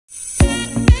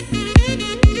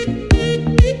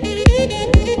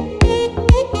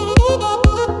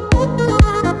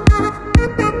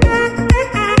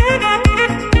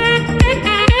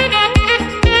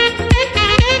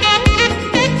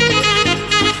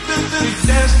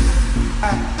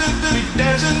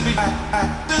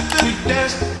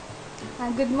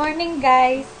Good morning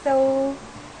guys! So,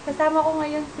 kasama ko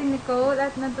ngayon si Nicole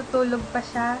at natutulog pa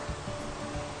siya.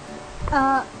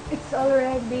 It's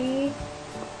already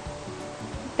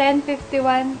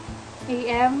 10:51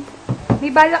 AM. May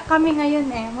balak kami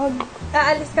ngayon eh.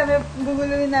 Aalis kami,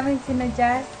 guguluhin namin sina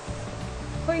Jazz.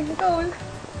 Hoy, Nicole!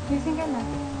 Gising ka na.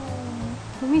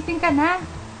 Gumising ka na.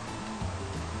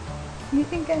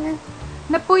 Gising ka na.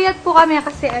 Napuyat po kami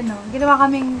kasi ginawa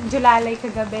kaming julalay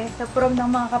kagabi sa prom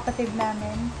ng mga kapatid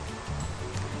namin.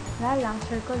 Wala lang,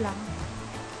 sure ko lang.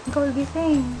 Nicole,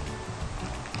 gising.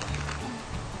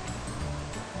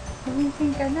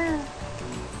 Gumising ka na.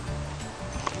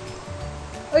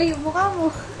 Uy, mukha mo.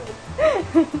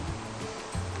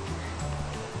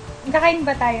 Kakain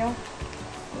ba tayo?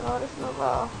 Oras na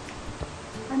ba?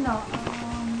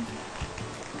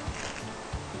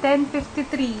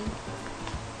 10:53.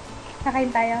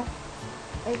 Kakain tayo?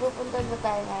 Ay, pupunta ba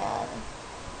tayo ngayon?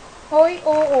 Hoy,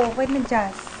 oo. Pwede na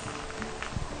Jazz.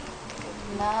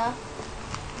 Na.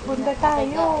 Punta tayo.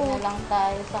 Kain na lang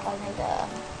tayo sa kanila.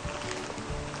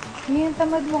 Ngayon,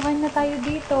 tamad mo. Kain na tayo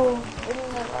dito. Ano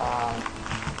na lang.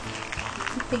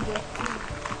 Sige.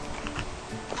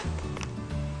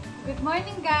 Good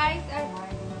morning, guys. At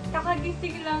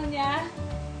kakagising lang niya.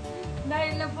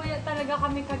 Dahil napuyat talaga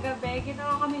kami kagabi.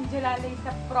 Ginawa kami julalay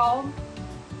sa prom.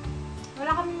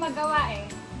 Wala kaming magawa eh.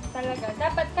 Talaga.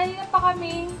 Dapat kanina pa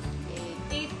kami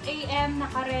 8 AM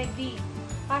naka-ready.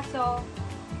 Kaso,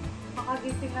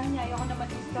 makagising lang niya. Ayoko naman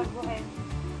istorbohin.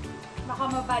 Baka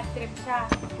ma-bad trip siya.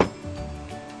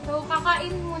 So,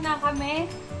 kakain muna kami.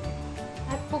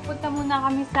 At pupunta muna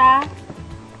kami sa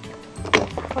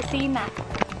kusina.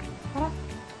 Tara.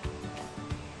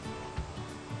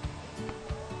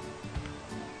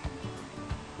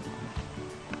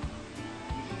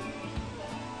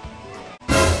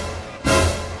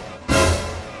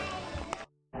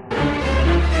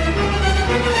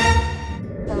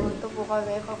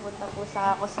 Kami papunta po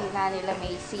sa kusina nila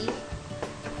Macy.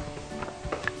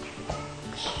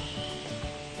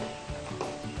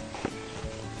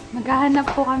 Maghahanap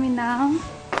po kami ng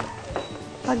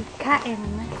pagkain.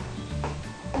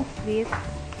 What's this?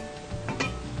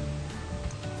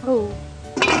 Oh.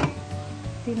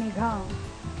 Sinigang.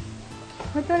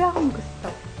 Ba't wala akong gusto?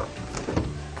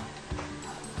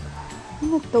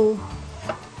 Ano to?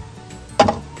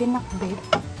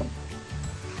 Pinakbit.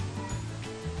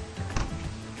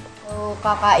 So,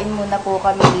 kakain muna po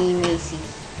kami ni Macy.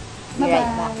 Be right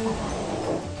back.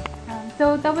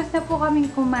 So, tapos na po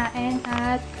kaming kumain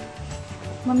at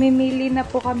mamimili na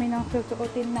po kami ng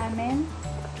susuotin namin.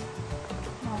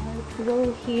 Let's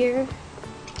go here.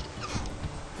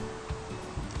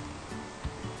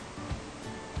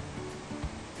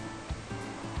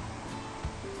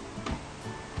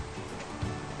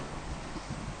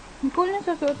 Nicole, na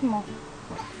susuot mo?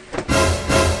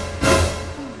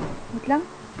 Wait lang.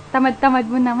 Tamad-tamad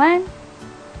mo naman.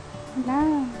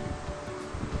 Wala.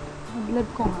 Mag-vlog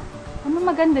ko nga. Ano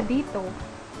maganda dito?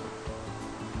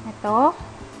 Ito.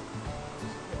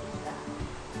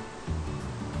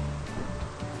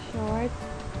 Short.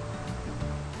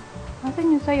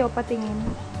 Nasaan yung sayo? Patingin.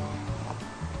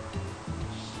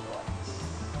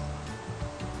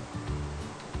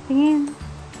 Tingin.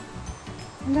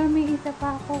 Wala, may isa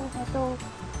pa ako. Ito.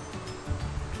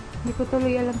 Hindi ko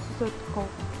tuloy alam susuot ko.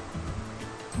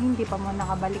 Hindi pa mo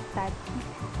nakabaliktad.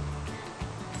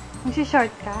 Magsi-short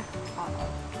ka? Oo.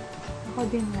 Ako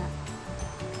din na.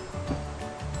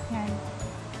 Yan.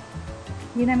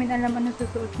 Hindi namin alam ano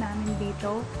susuot namin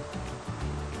dito.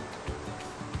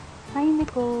 Hi,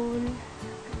 Nicole.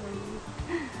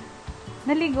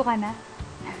 Naligo ka na?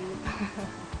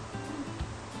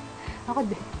 Ako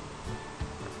din.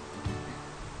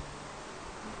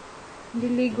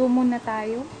 Diligo muna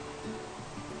tayo.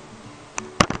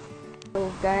 So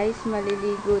guys,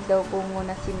 maliligo daw po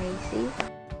muna si Macy.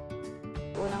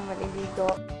 Unang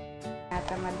maliligo.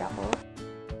 Natamad ako.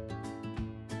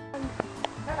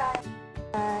 Bye-bye.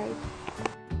 Bye.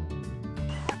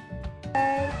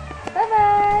 Bye.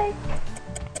 Bye-bye.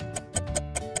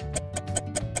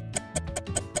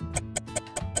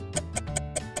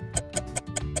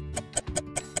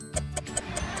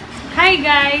 Hi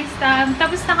guys!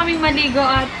 Tapos na kaming maligo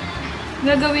at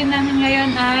gagawin namin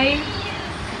ngayon ay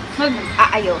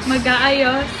mag-aayos.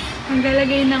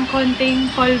 Maglalagay ng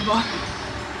konting polvo.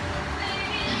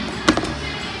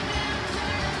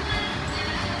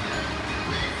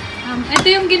 Ito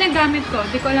yung ginagamit ko.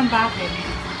 Di ko alam bakit.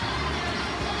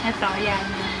 Ito, yan.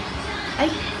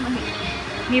 Ay, mali.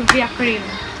 Nivea cream.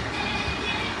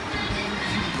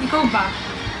 Ikaw ba?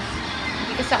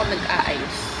 Hindi kasi ako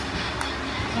nag-aayos.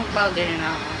 Mag-powder na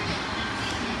ako.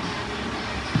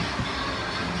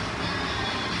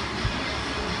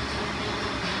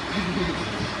 I'm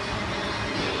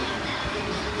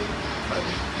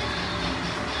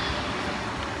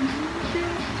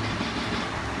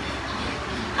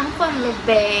from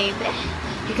baby.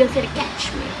 You're gonna catch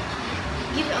me.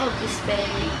 Give it all this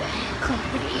baby. Come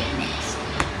pretty and next.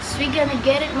 So we gonna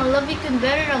get it. My love you can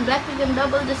better. I'm black we can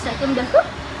double the second. The hook.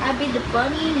 I be the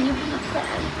bunny and you be the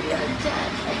crab. We are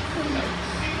dad. I couldn't know.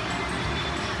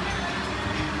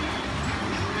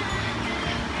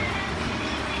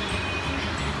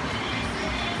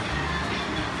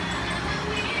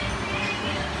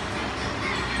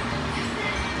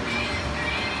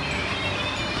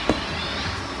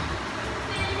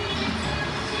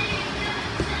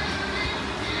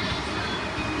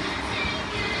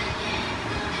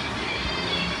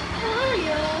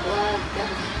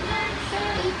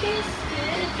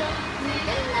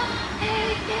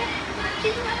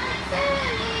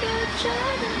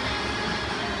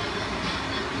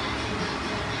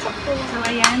 So,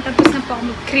 ayan. Tapos na po ako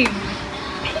mag-cream.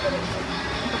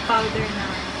 Powder na.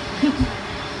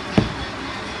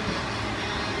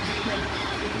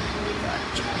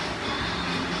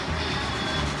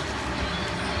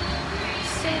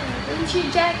 Don't you,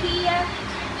 Jackie?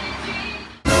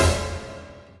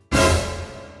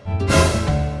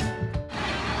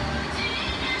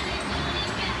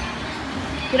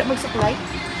 Hirap magsaklay?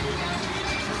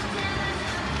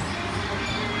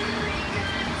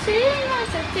 Sino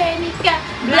sa Tenica?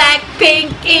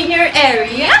 Blackpink in your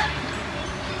area?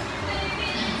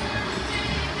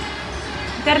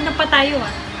 Pero na pa tayo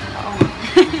ah. Oo.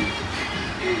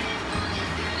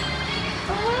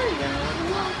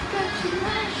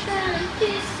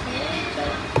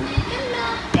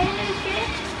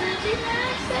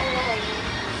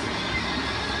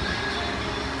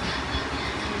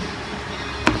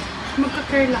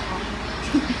 Magka-curl ako.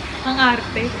 Ang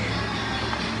arte.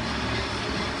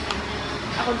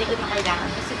 Ako di ko na kailangan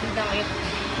kasi tignan mo yung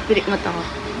pilik mo to.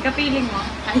 Kapiling mo.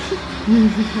 Ay.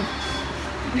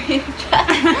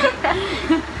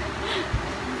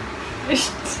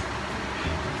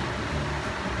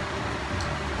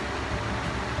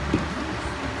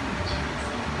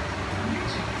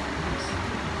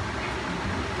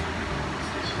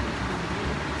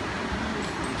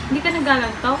 Hindi ka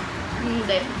nagalantok?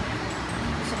 Hindi.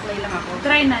 Saklay lang ako.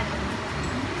 Try natin.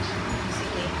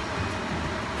 Sige.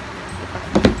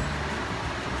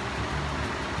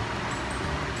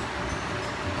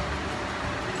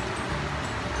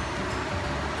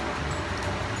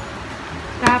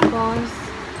 Tapos,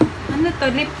 ano to?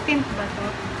 Lip tint ba to?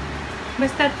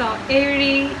 Basta to,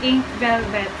 Airy Ink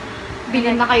Velvet.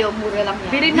 Bilhin na kayo, mura lang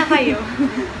yan. Bilhin na kayo.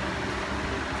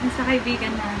 Yung sa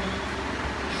kaibigan namin.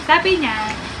 Sabi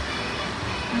niya,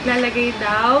 maglalagay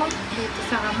daw dito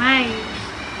sa kamay.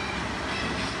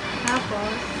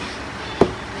 Tapos,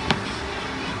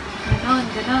 ganon,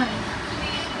 ganon.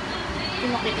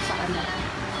 Tumakit sa kanila.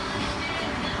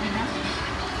 Ano?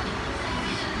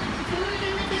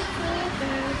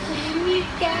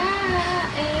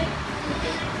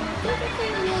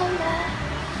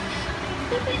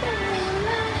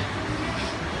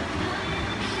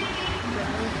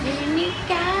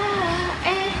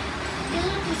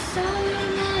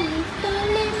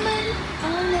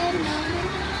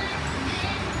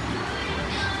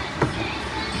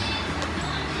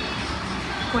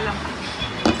 Kulang pa.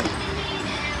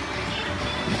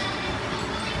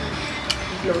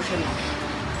 Lotion lang.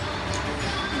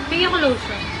 Tingnan ko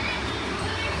lotion.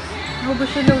 Naubos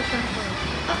yung lotion ko.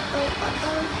 Uh-oh.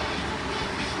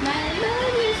 My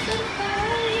love is on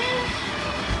fire.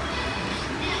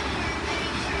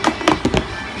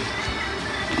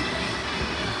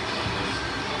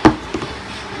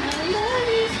 My love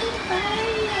is on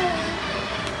fire.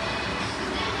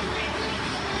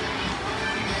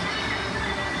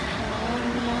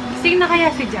 Sing na kaya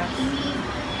si Jax?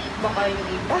 Baka yung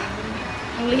iba.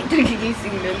 Ang late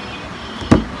nagigising nun.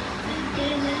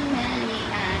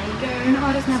 Anong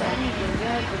oras na ba?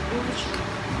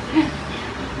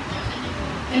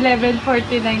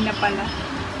 11:49 na pala.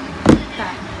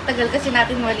 Tagal kasi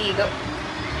natin maligaw.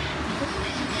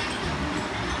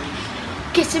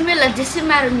 Kissimilla,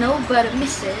 dissimilla, no, but I'm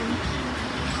missing.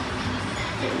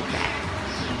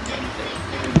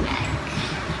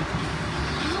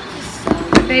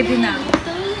 Ready na.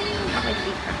 Okay,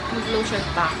 dito. Mag-lotion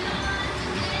pa.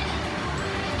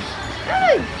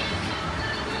 Ay!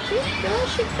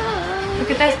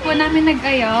 Pagkatapos po namin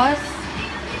nag-ayos,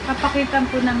 papakitan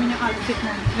po namin yung outfit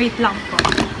na. Wait lang po.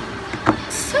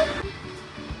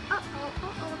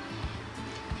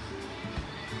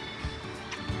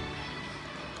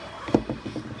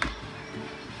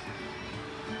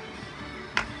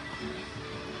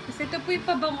 Kasi ito po yung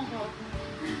pabango ko.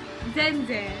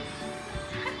 Zenzes.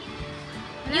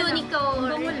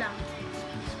 Unicorn. Bango lang.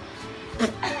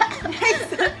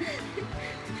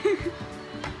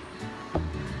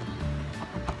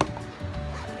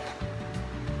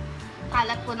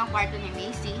 Kalat po ng kwarto ni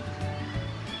Macy.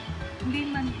 Hindi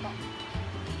man po.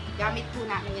 Gamit po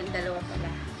namin yung dalawa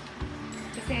pala.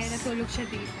 Kasi natulog siya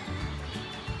dito.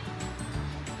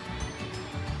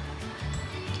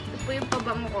 Ito po yung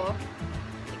pabango ko.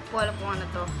 Hindi ko alam kung ano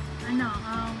to. Ano?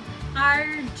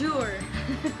 Arjur.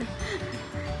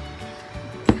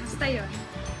 Basta yun.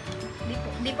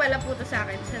 Hindi pala po to sa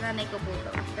akin. Sa nanay ko po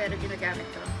to. Pero ginagamit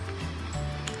ko.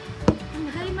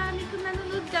 Hi, mami, kung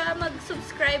nanonood ka,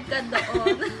 mag-subscribe ka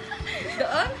doon.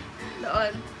 Doon?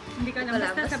 Doon. Hindi ko alam. Wala,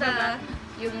 Basta sa baba.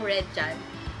 yung red dyan.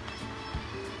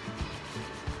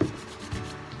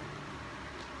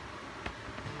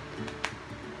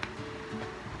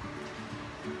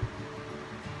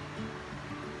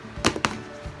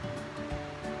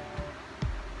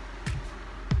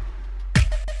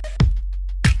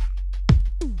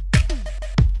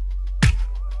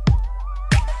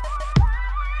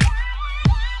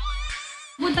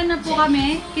 Punta na po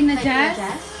kami, kina Jazz.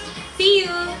 See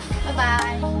you!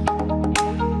 Bye-bye!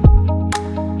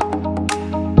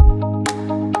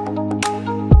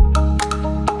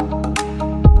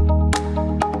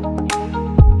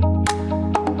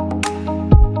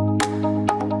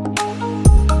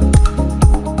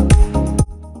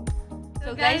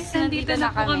 So guys, nandito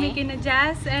na po kami kina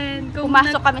Jazz and kung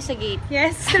Pumasok kami sa gate.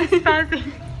 Yes,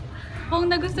 trespassing. Kung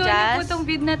nagustuhan niyo po Jazz. itong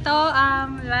video na to,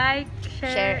 like,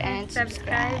 share and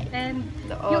subscribe. And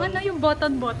Doon. yung ano, yung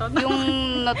button. Yung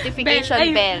notification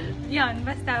Ay, bell. Yan,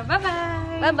 basta.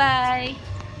 Bye-bye! Bye-bye!